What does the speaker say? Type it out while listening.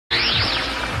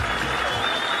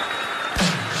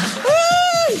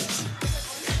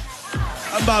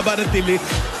Ang baba ng tilik.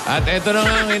 At ito na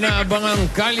nga ang inaabangang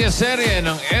Kalyeserye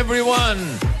ng everyone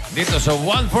dito sa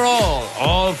One for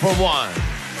All for One.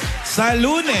 Sa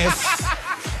Lunes,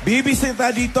 bibisita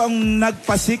dito ang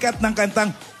nagpasikat ng kantang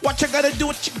What you gotta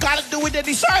do with the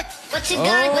dessert? What you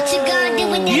gotta do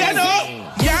with the Yan o!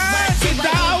 Yan! Si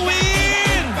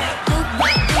Darwin!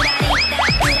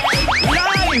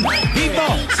 Live! Dito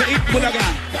sa Bulaga.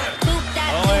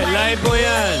 Okay, live po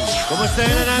yan.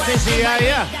 Kumustahin na natin si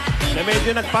Yaya na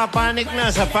medyo nagpapanik na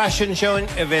sa fashion show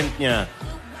event niya.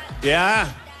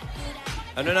 Yeah.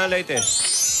 Ano na latest?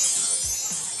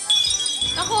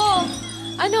 Ako,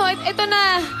 ito na.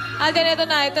 Alden,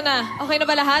 ito na. Okay na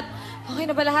ba lahat? Okay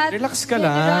na ba lahat? Relax ka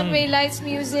lang. Runway lights,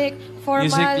 music,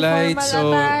 formal, Music lights,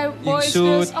 attire, yung boys,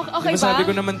 suit. girls. Okay diba ba? sabi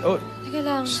ko naman, Teka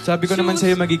lang. sabi ko naman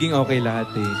sa'yo magiging okay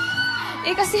lahat eh.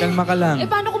 Kasi, Kalma ka lang.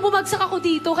 paano kung bumagsak ako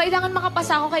dito? Kailangan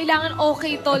makapasa ako, kailangan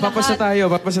okay to lahat. Papasa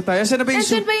tayo. Asan na ba yung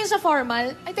Nandun suit? ba yung sa formal?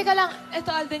 Ay, teka lang. Ito,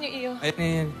 Alden, yung iyo.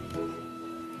 Ayan.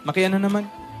 Makiano naman.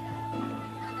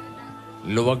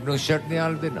 Luwag ng shirt ni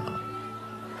Alden, ah.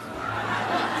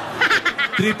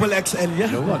 Triple XL yan.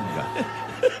 Luwag ka.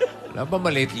 Wala ba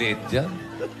maliit-liit dyan?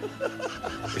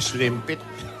 Slim fit.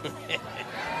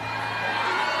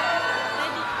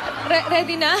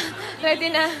 Ready na? Ready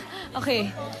na?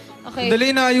 Okay.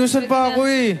 Dali, naayusan pa ako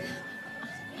eh.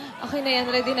 Okay na yan,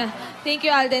 ready na. Thank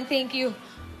you, Alden. Thank you.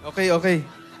 Okay.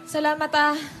 Salamat,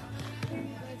 ah.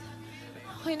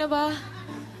 Okay na ba?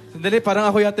 Sandali, parang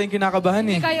ako yata yung kinakabahan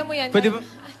eh. Kaya mo yan. Pwede ba?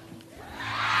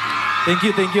 Thank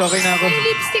you. Okay na ako. May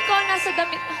lipstick ko nasa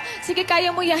damit. Sige, kaya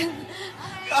mo yan.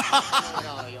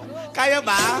 Kaya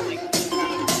ba?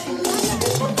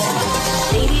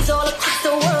 Ladies all across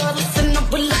the world, listen up,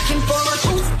 we're looking for a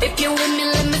truth. If you're with me,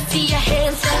 let me see your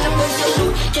hands, stand up and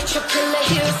salute. Get your killer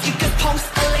heels, you can pump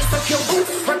the lace up your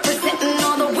boots, representing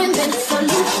all the women,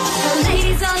 salute. So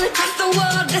ladies all across the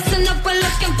world, listen up, we're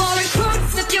looking for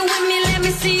recruits. If you're with me, let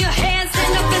me see your hands,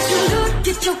 stand up and salute.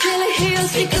 Get your killer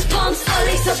heels, you can pump the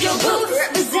lace up your boots,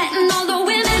 representing all the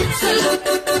women, salute.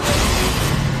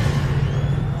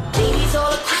 Ladies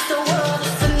all across the world,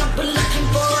 listen up, we're looking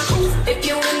for a truth. If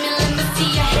you're with me, let me see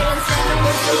your hands, stand up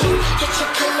and salute. Get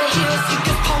your killer heels, you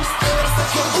can pump the lace up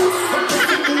your boots,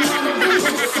 representing all the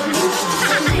women, salute.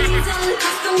 So ladies all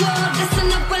across the world, listen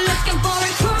up, we're looking for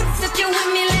recruits. If you're with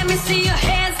me, let me see your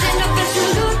hands, stand up and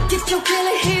salute. Get your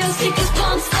killer heels, you can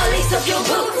pump the lace up your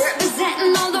boots,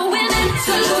 representing all the women,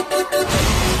 salute.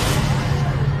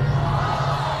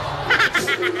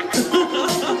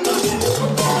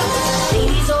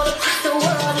 Ladies all across the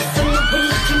world, listen up,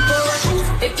 we're looking for a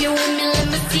truth. If you're with me, let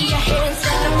me see your hands,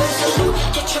 stand up and salute.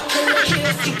 Get your killer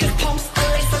heels, you can pump the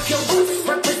lace up your boots,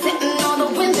 representing all the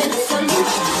women, salute.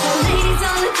 So ladies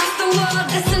all across the world,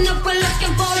 listen up, we're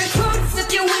looking for recruits.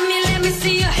 If you're with me, let me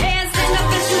see your hands, stand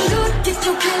up and salute. Get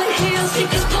your killer heels, you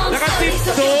can pump the lace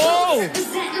up your boots,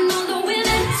 representing all the women,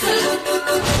 salute.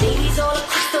 Ladies all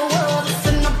across the world,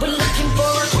 listen up, we're looking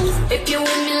for a truth. If you're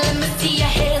with me, let me see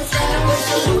your hands, stand up and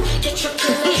salute. Get your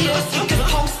killer heels, you can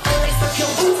pump the lace up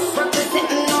your boots,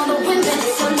 representing all the women,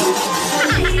 salute.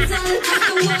 Ladies all across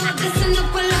the world, listen up,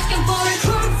 we're looking for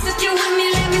recruits. If you're with me,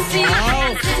 let me see your hands,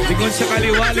 stand up and Ligon sa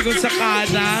kaliwa, ligon sa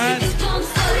kanan.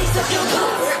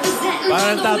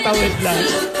 Parang tatawid lang.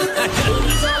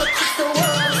 Ladies all across the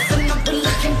world, listen up, we're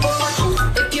looking for a truth.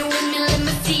 If you're with me, let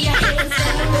me see your hands,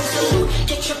 stand up and salute.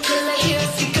 Get your killer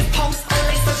heels, you can pump the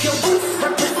lace up your boots,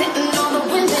 representing all the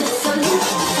women, salute.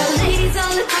 Ladies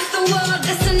all across the world,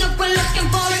 listen up, we're looking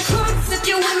for recruits. If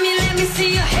you're with me, let me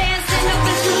see your hands, stand up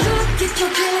and salute. Get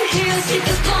your killer heels, you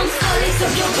can pump the lace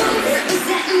up your boots,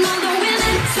 representing all the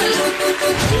women, salute.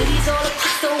 Ladies all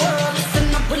across the world, listen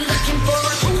up, we're looking for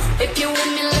a truth. If you're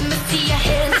with me, let me see your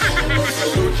hands, stand up and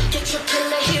salute. Get your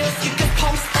killer heels, you can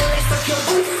pump the lace up your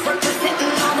boots,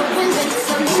 representing all the women,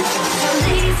 salute.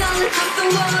 Ladies all across the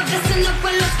world, listen up,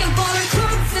 we're looking for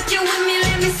recruits. If you're with me,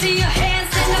 let me see your hands,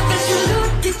 stand up and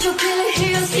salute. Get your killer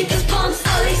heels, you can pump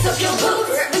the lace up your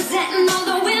boots, representing all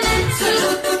the women,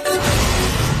 salute.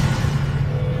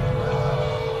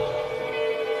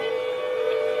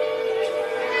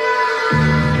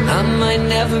 I might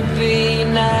never be a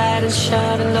knight in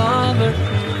shining armor.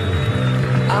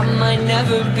 I might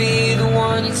never be the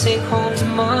one you take home to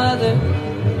mother.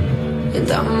 And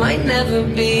I might never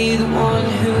be the one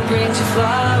who brings you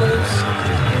flowers.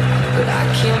 But I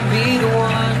can't be the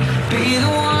one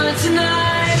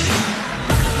tonight.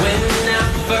 When I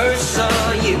first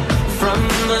saw you from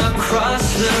across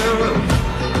the room,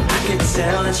 I could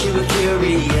tell that you were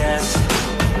curious.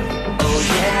 Oh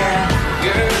yeah,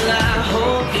 girl, I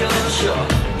hope you're sure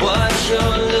what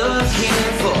you're looking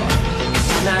for.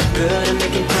 It's not good at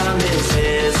making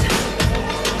promises,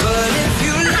 but if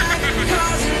you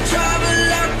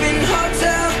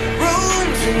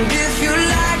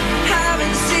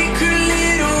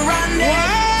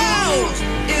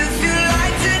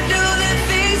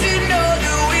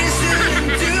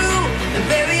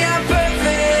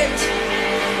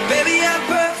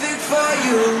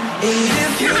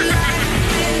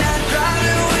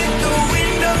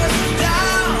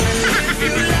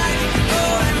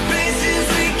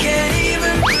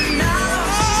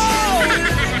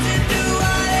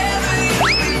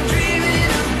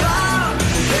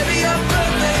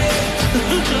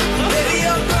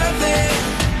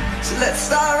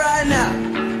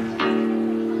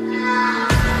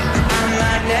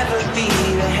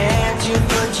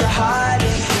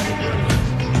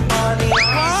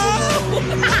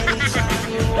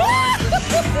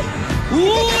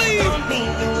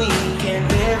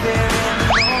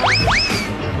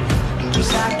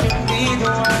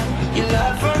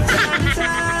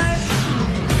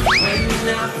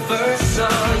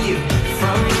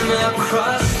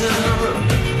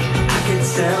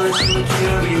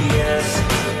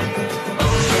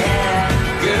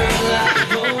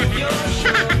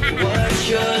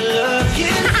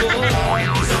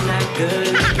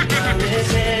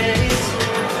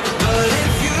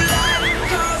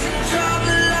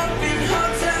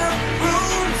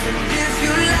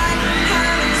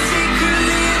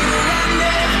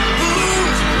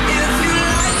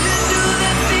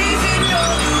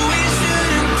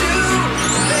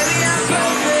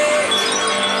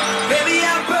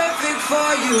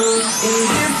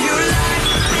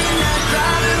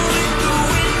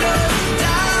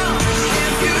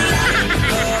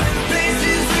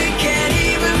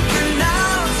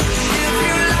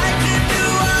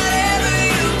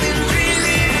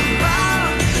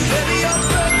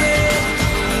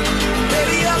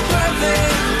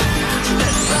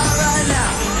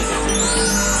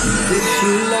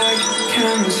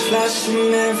watch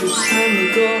them every time we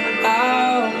go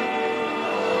out.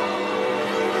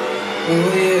 Oh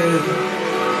yeah.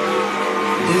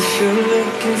 If you're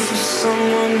looking for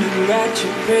someone to write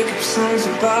your breakup songs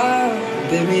about,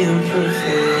 baby, I'm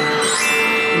perfect.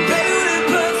 Baby, we're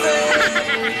perfect.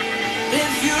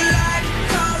 If you like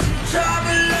causing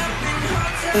trouble up in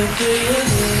hotels, what do you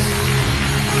mean?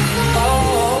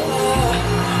 Oh,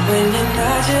 when you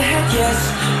nod your head yes,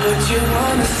 but you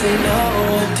wanna say no,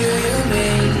 what do you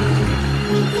mean?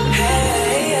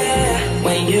 Hey, yeah.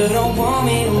 When you don't want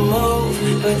me to move,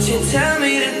 but you tell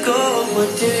me to go, what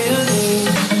do you mean?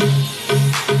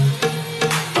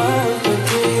 Oh, what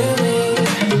do you mean?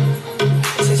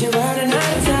 Said you're running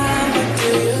out of time, what do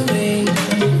you mean?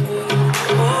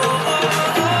 Oh,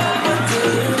 oh, oh, what do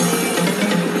you mean?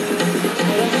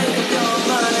 Better make up your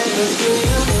mind, what do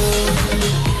you mean?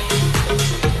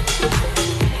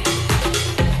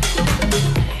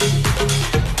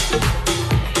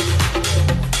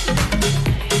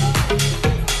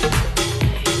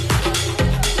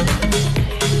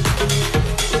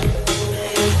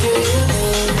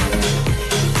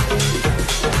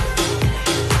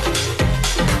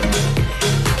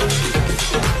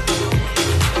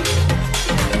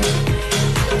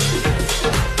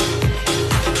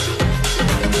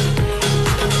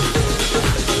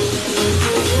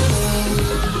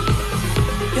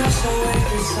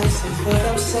 What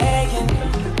I'm saying,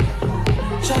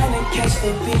 trying to catch the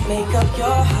beat, make up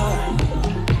your heart.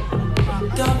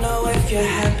 Don't know if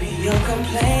you're happy or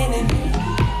complaining.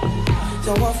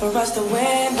 Don't want for us to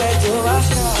win, where do I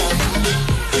start?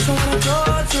 Just wanna go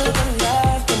to the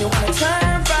left, and you wanna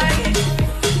turn right.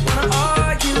 Wanna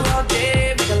argue all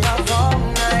day, make love all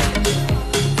night.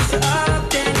 It's up,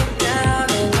 then you're down,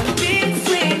 and in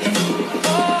between.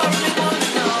 Oh, I really wanna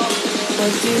know,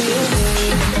 what do you mean?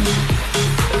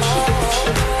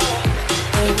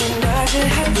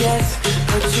 Yes,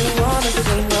 but you wanna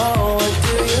say no, what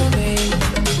do you mean?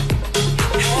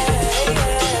 Hey,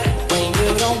 yeah. When you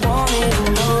don't want me to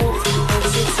move, but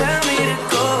you tell me to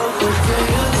go, what do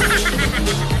you mean?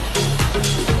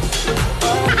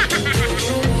 Oh, what do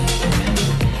you mean?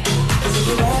 So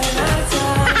you're running out of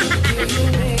time, what do you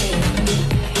mean?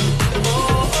 Oh,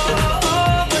 oh,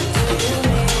 oh, what do you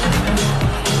mean?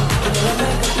 Gonna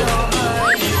make up your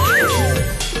mind.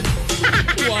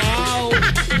 Wow!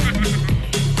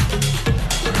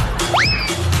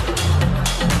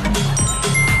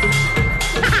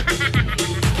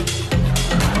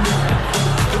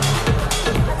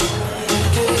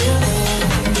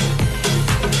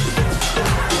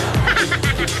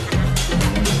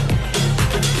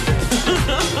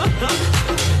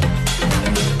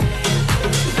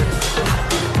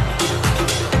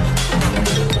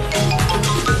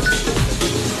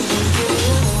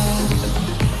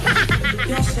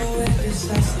 You're so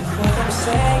indecisive, what I'm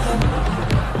saying.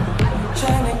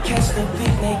 Trying to catch the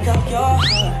beat, make up your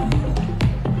heart.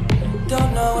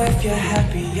 Don't know if you're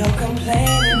happy or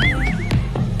complaining.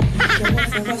 Don't want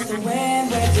for us to win,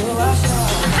 where do I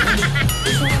start?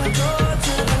 Just wanna go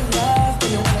to the left,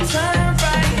 and you wanna turn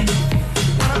right.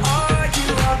 Wanna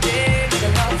argue all day, make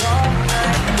love all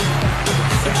night.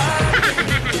 So I'll get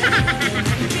you down and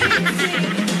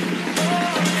between. Oh,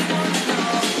 I wanna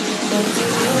know, what do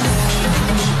you mean?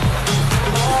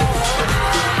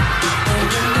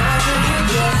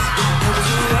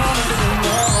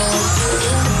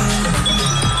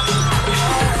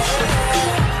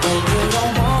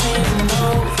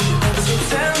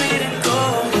 Tell me to go.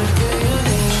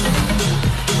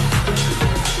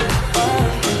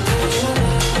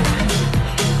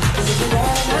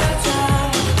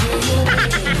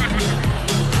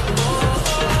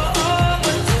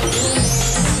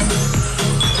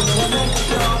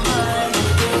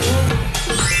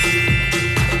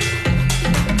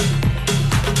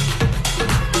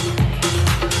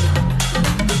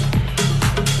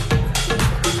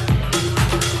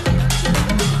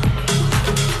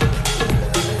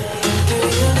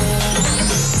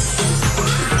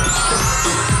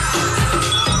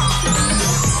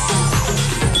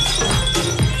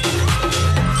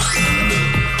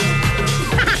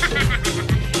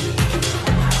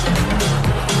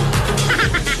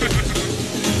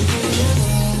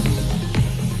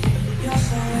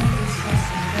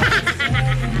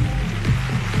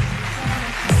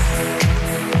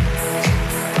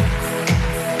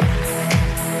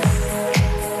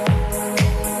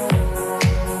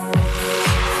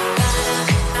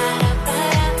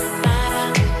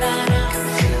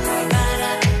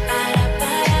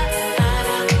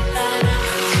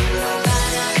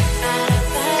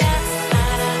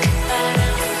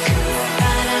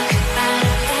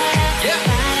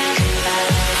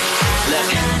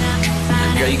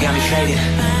 faded,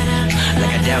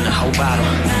 like I downed the whole bottle.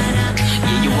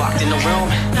 Yeah, you walked in the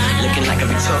room, looking like a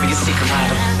Victoria's Secret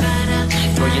model.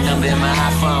 Throw your number in my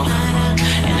iPhone,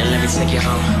 and then let me take you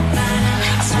home.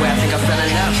 I swear I think I fell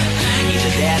in love.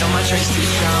 Either that or my drink's too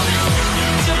strong.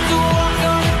 Took a walk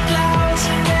on the clouds,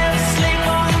 fell asleep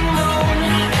on the moon,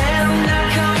 and I'm not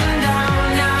coming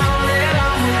down now that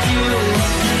I'm with you.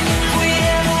 If we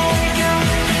ever wake up,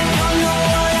 don't know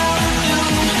what I would do.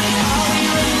 Are we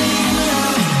really in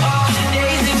love? Or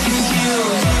days and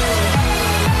confused?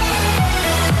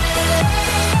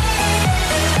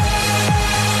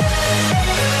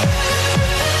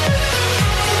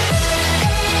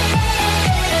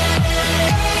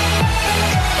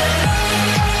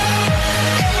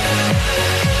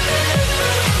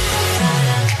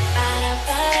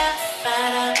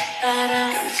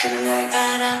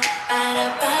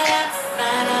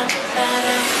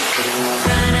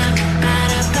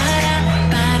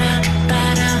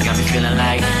 Got me feeling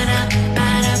like, yeah.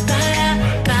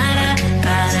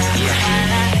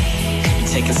 You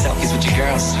taking selfies with your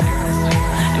girls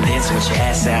and dancing with your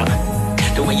ass out.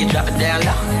 The way you drop it down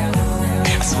low,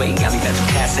 I swear you got me about to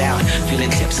pass out. Feeling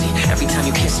tipsy every time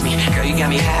you kiss me. Girl, you got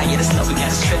me high, yeah, this love we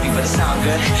got is trippy, but it's all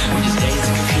good. We just dazed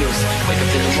and confused. Wake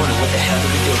up in the morning, what the hell do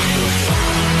we do?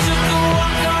 Took a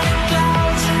walk on the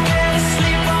clouds, fell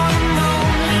asleep on the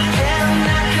moon, and I'm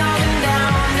not coming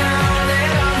down now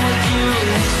that I'm with you.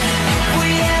 If we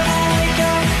ever wake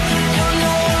up, don't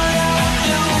know what I would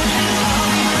do. Are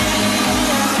we really in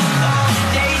love? Or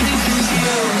days and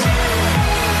confused?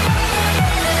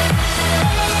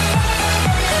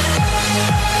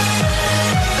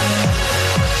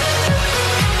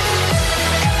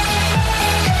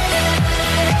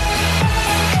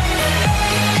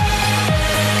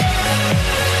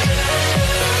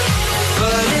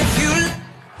 But if you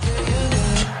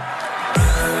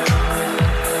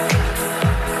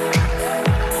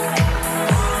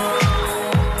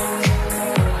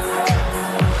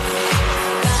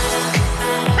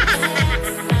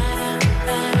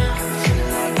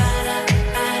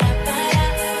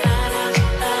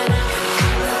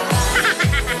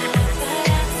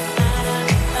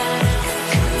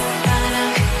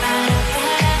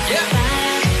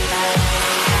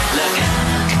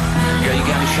girl, you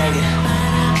got me faded,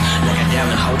 like I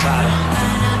downed the whole bottle.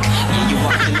 Yeah, you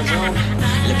walked in the room,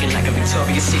 looking like a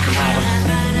Victoria's Secret model.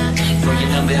 Throw your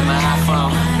number in my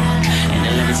iPhone, and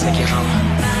then let me take you home.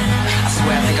 I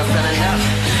swear I think I fell in love.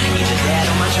 Either that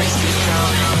or my drink's too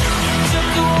strong.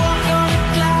 Took a walk on the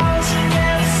clouds,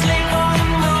 fell asleep on the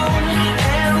moon,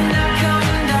 and I'm not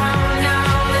coming down now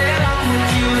that I'm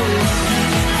with you.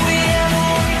 If we ever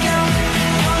wake up,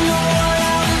 don't know what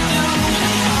I would do.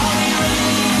 Are we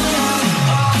really in love?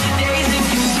 Or days and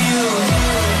confused?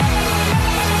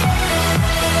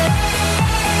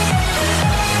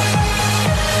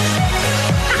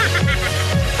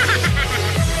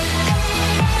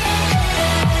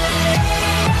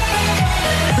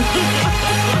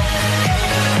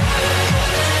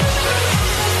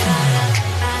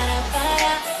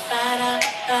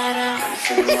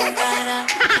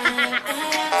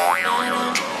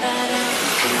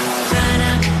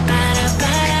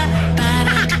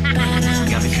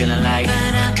 Got me feeling like,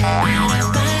 yeah.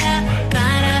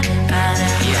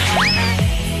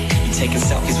 You taking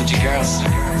selfies with your girls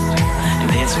and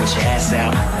dancing with your ass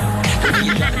out. The way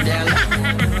you drop it down low,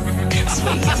 I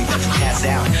swear you got me about to pass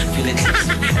out. Feeling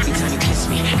tipsy every time you kiss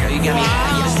me. Girl, you got me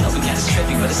high, yeah, this love we got is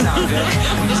trippy, but it's all good.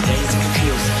 We just dazed and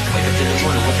confused. Wake up in the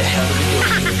morning, what the hell do we do?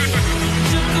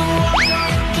 Took a walk on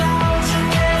the clouds,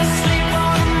 fell asleep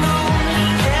on the moon,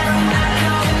 and I'm not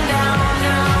coming down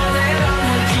now that I'm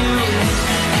with you.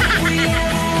 If we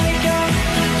ever wake up,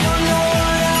 don't know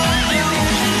what I would do.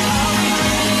 Are we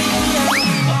really in love?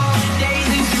 Or days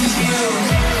and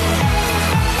confused?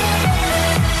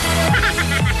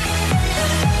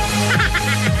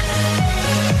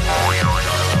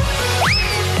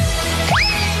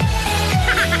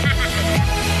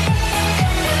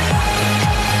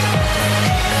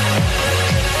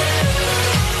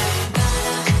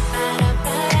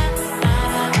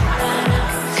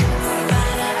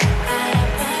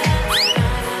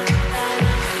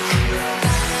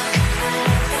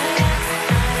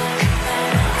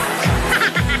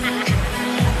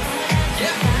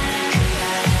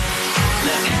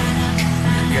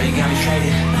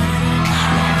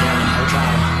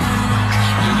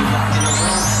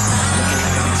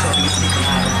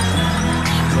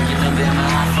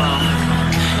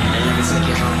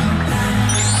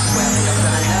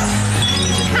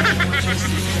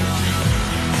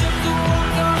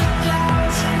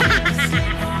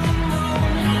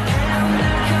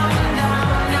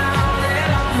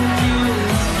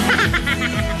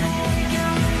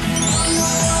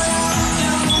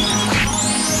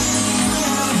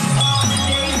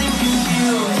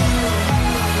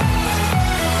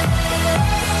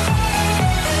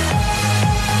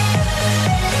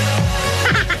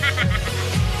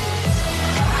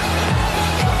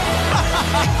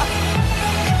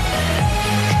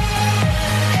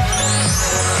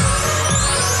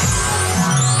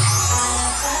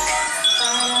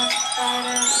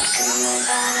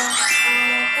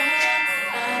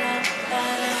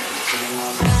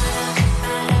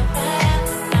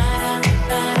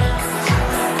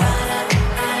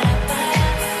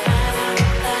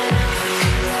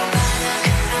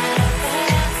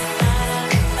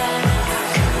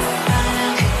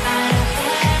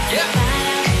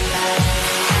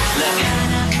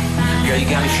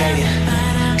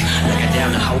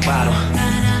 a bottle.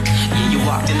 Yeah, you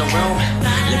walked in the room,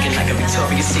 looking like a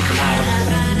Victoria's Secret model.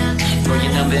 Throw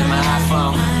your number in my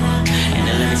iPhone, and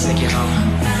then let me take you home.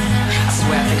 I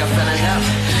swear I think I fell in love.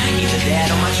 Either that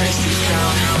or my drinks too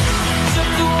strong. Took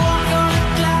the walk on the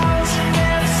clouds,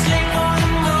 fell asleep on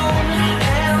the moon,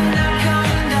 and I'm not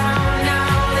coming down now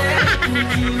that I'm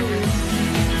with you.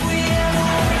 We ever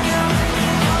wake up,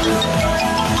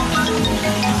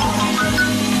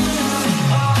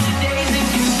 all today's been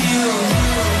confused.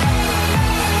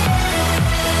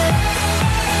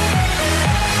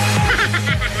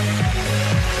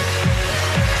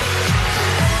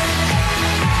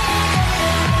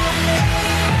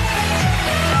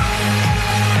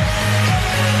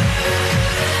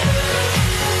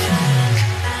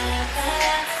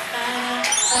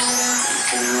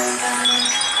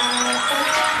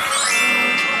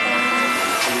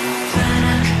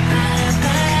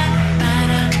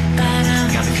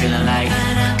 Got me feeling like,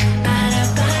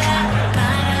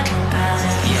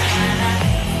 yeah,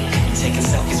 taking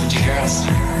selfies with your girls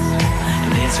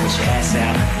and dancing with your ass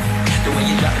out. The way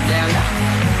you drop it down, I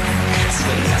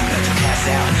swear you got me about to pass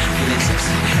out. Feeling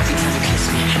tipsy every time you kiss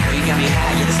me. Girl, you got me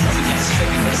high, yeah, this love we got is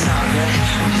trippy, but it's all good.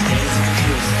 I'm just dancing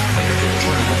confused. Wake up in the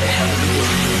morning, what the hell did we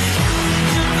do?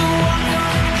 Took the walk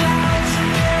on the clouds,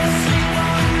 fell asleep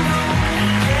on the moon.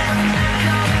 Yeah, I'm not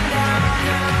coming down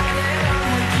now that I'm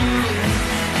with you.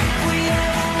 We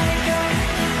ever wake up,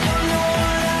 don't know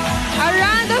what A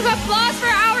round of applause for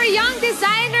our young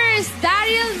designers,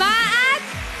 Daryl Maat,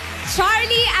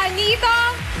 Charlie Anito,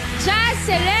 Jazz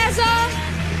Cerezo,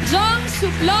 Jong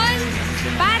Suplon,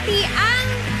 Patty Ang,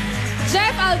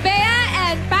 Jeff Albea,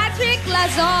 and Patrick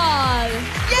Lazol.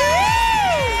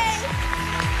 Yay!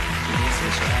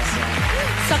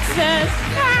 Success!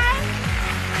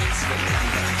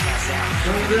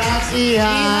 Congrats,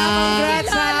 Iha!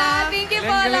 Lola, thank you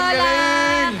po, Lola.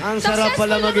 Ang sarap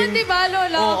pala Successful maging... naman, di ba,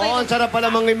 Lola? Oo, Okay. ang sarap pala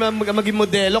maging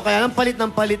modelo. Kaya ng palit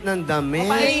ng damit.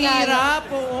 Mahirap,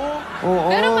 Oo.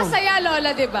 Pero masaya,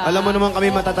 Lola, di ba? Alam mo naman kami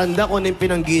matatanda kung ano yung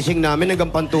pinanggising namin hanggang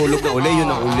pantulog na uli, yun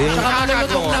ang uli. Saka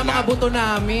malulutok na mga buto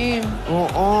namin.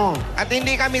 Oo. At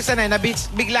hindi kami sanay na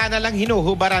bigla na lang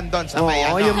hinuhubaran doon sa may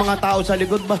Oo, ano. yung mga tao sa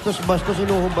likod, bastos-bastos,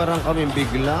 inuhubaran kami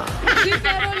bigla. Hindi,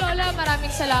 pero Lola, maraming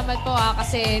salamat po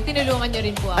kasi tinulungan niyo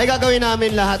rin po ako. Ay, gagawin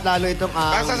namin lahat, lalo itong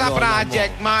Basta sa lola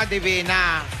project mo,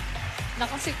 Divina.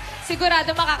 Naku,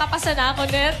 sigurado makakapasa na ako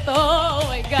neto. Oh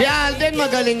my God. Si Alden,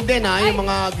 magaling din ha, yung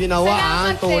mga ginawa, Salamat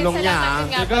din, tulong niya. salamat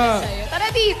din nga pala sa'yo. Tara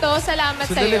dito, salamat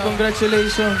Sandali, sa'yo.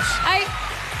 congratulations. Ay,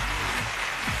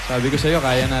 Sabi ko sa'yo,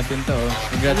 kaya natin to.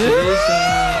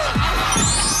 Congratulations.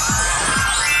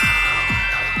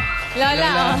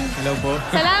 Lola, oh. Hello po.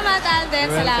 Salamat, Alden.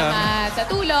 You're welcome. Salamat sa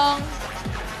tulong.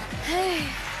 Ay,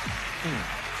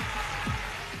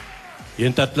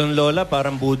 Yung tatlong lola,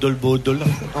 parang budol-budol lang.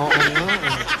 Oo nga.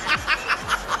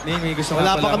 May gusto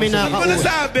Wala nga pa pala kami akong sabihin. Ano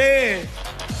sabi?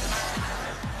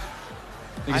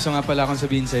 May gusto nga pala akong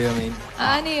sabihin sa'yo, May.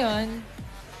 ano yun?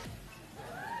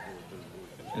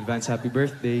 Advance happy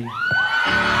birthday.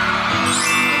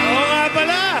 Oo nga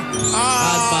pala!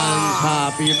 Advance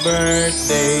happy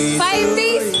birthday. 5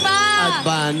 days pa!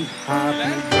 Advance happy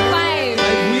 5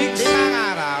 weeks. Isang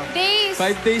araw. days.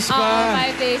 5 days pa. Oo,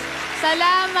 5 days.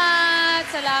 Salamat!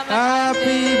 Salamat, Happy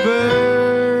Alden.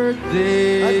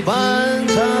 birthday.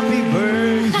 Advance happy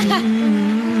birthday.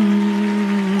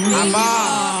 Aba,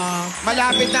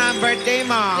 malapit na ang birthday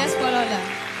mo. Yes po, Lola.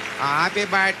 Happy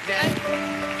birthday.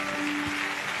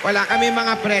 Wala kami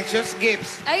mga precious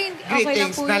gifts. Ay, okay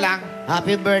lang Greetings po na yun. lang.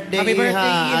 Happy birthday, Happy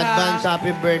birthday, Iha. Iha. Advance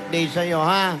happy birthday sa'yo,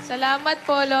 ha? Salamat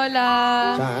po, Lola.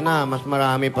 Sana, mas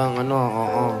marami pang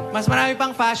oo. Mas marami pang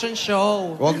fashion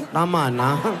show. Huwag, tama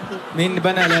na. May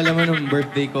ba naalala mo nung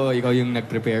birthday ko, ikaw yung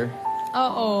nag-prepare?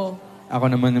 Oo. Ako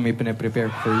naman yung may pinaprepare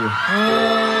for you.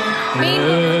 May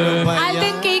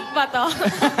Alden cake ba to?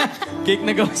 Cake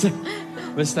na gawa sa...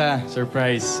 Basta,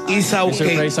 surprise. Isaw May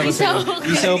surprise cake. ako sa'yo.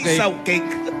 Isaw cake. Isaw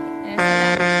cake.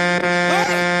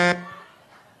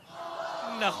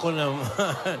 Naku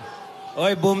naman.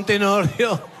 Oy, Boom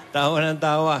Tenorio. Tawa ng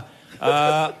tawa.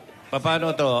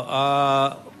 Paano to?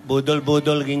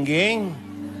 Budol-budol gingging?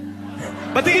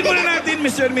 Patingin muna natin,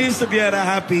 Mr. and Mrs. Tubiera.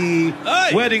 Happy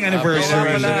Ay! wedding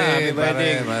anniversary. Happy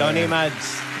wedding. Tony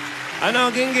Mads. Ano,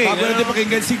 gingging? Bago natin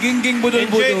pakinggan si Gingging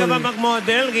Budol-Budol. Enjoy ka ba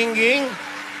mag-model, gingging?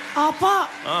 Opo.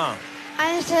 Ah.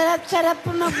 Ang sarap-sarap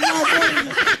po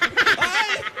mag-model.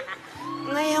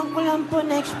 Ngayon ko lang po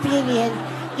na-experience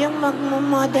yung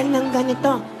mag-model ng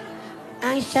ganito.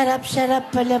 Ang sarap-sarap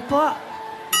pala po.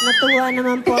 Natuwa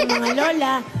naman po ang mga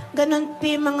lola. Ganon po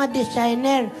yung mga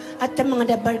designer. At ang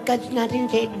mga dabarkads natin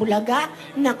sa Bulaga,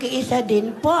 nakiisa din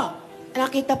po.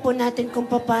 nakita po natin kung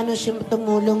paano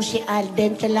tumulong si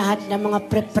Alden sa lahat ng mga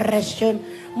preparasyon.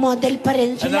 Model pa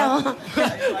rin sila, oh.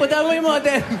 Punta mo yung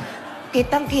model.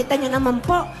 Kitang-kita nyo naman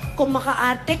po, kung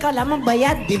maka-arte, kala mo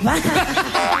bayad, di ba?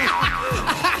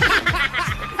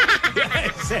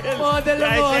 Model na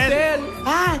model.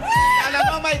 Ah, Alam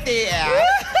mo, may tiya.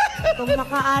 kung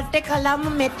maka-arte, kala mo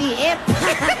may TF.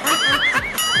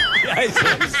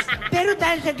 Pero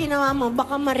dahil sa ginawa mo,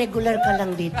 baka ma-regular ka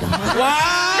lang dito.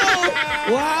 Wow!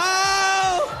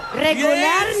 Wow!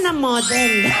 Regular Yes! na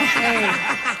model.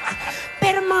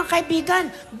 Pero mga kaibigan,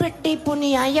 birthday po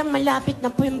ni Yaya, malapit na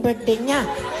po yung birthday niya.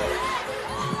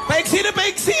 Paiksi na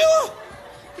paiksi, oh!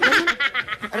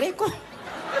 Aray ko.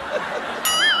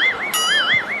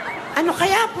 Ano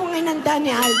kaya po inanda ni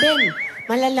Alden?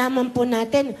 Malalaman po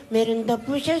natin, meron daw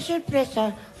po siya sorpresa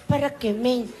para kay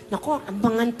Maine. Naku,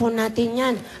 abangan po natin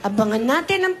yan. Abangan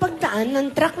natin ang pagdaan ng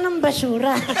truck ng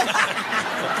basura.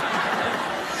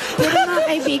 Pero mga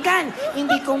kaibigan,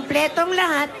 hindi kumpletong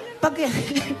lahat.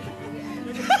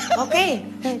 Okay,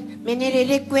 may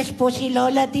nire-request po si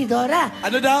Lola Tidora.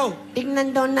 Ano daw?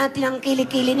 Tingnan daw natin ang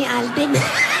kilikili ni Alden.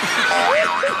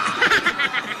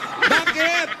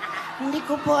 Bakit? Hindi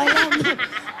ko po alam.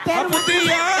 Pero Maputi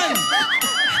yan!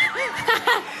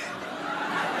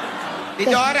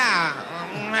 Tidora.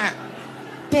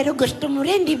 Pero gusto mo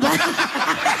rin, di ba?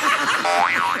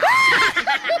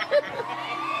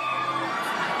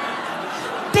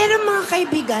 Pero mga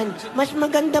kaibigan, mas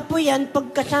maganda po yan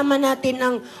pagkasama natin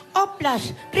ang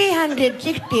Oplas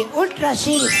 360 Ultra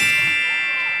Series.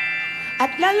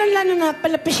 At lalo-lalo na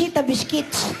Palapesita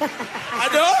Biscuits.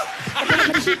 Ano?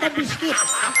 Palapesita Biscuits.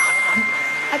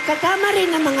 At kasama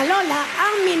rin ng mga lola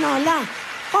ang Minola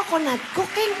Coconut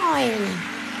Cooking Oil.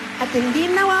 At hindi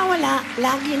nawawala,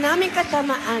 lagi namin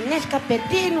kasama ang Nescafe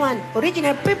 3-in-1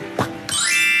 Original Pip Pack.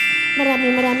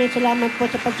 Maraming salamat po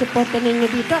sa pagsuporta ninyo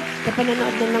dito sa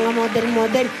panonood ng mga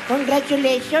model-model.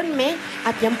 Congratulations, me.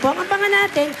 At yan po ang abangan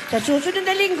natin sa susunod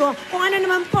na linggo kung ano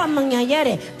naman po ang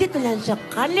mangyayari dito lang sa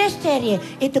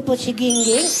Kalyeserye. Ito po si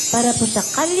Gingging para po sa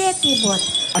Kalye Keyboard.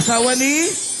 Asawa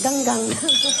ni? Ganggang.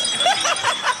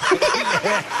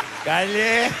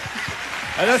 Kalye.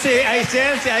 Ano si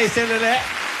Aisel? Si Aisel ulit?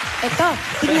 Ito,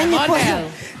 tingnan niyo po. Model.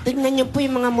 Tingnan niyo po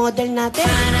yung mga model natin.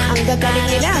 Ang gagaling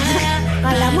nila.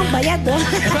 Kala mo bayad, oh.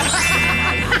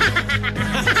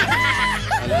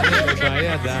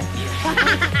 Bayad, ha?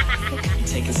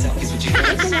 Taking selfies with your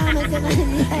girls.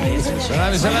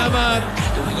 Salamat. Salamat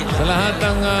sa lahat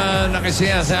ng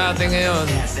nakisiya sa atin ngayon.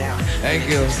 Thank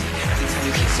you.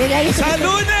 Sila yung... Sa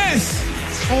Lunes!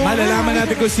 Ayan. Malalaman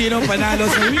natin kung sino ang panalo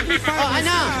sa weekly finals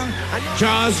ng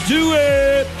Just Do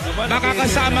It!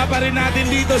 Makakasama pa rin natin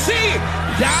dito si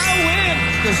Darwin!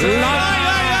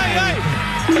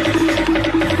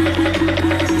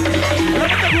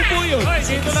 Ano po yun? Hoy,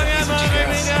 dito lang yan mga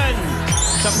kaibigan.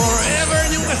 Sa forever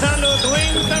niyong kasalo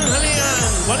tuwing tanghalian.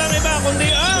 Walang iba kundi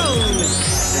ang...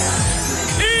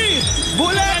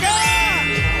 Bulaga!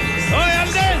 Hoy,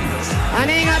 Alden!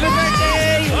 Aning, happy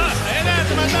birthday! Oh, ayan na,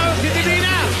 tumatawag si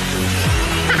Divina.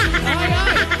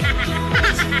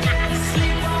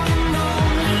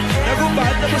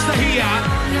 Nagubad, tapos nahiya.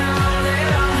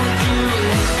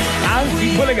 Ang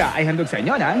Bulaga ay handog sa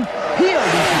inyo ng Heal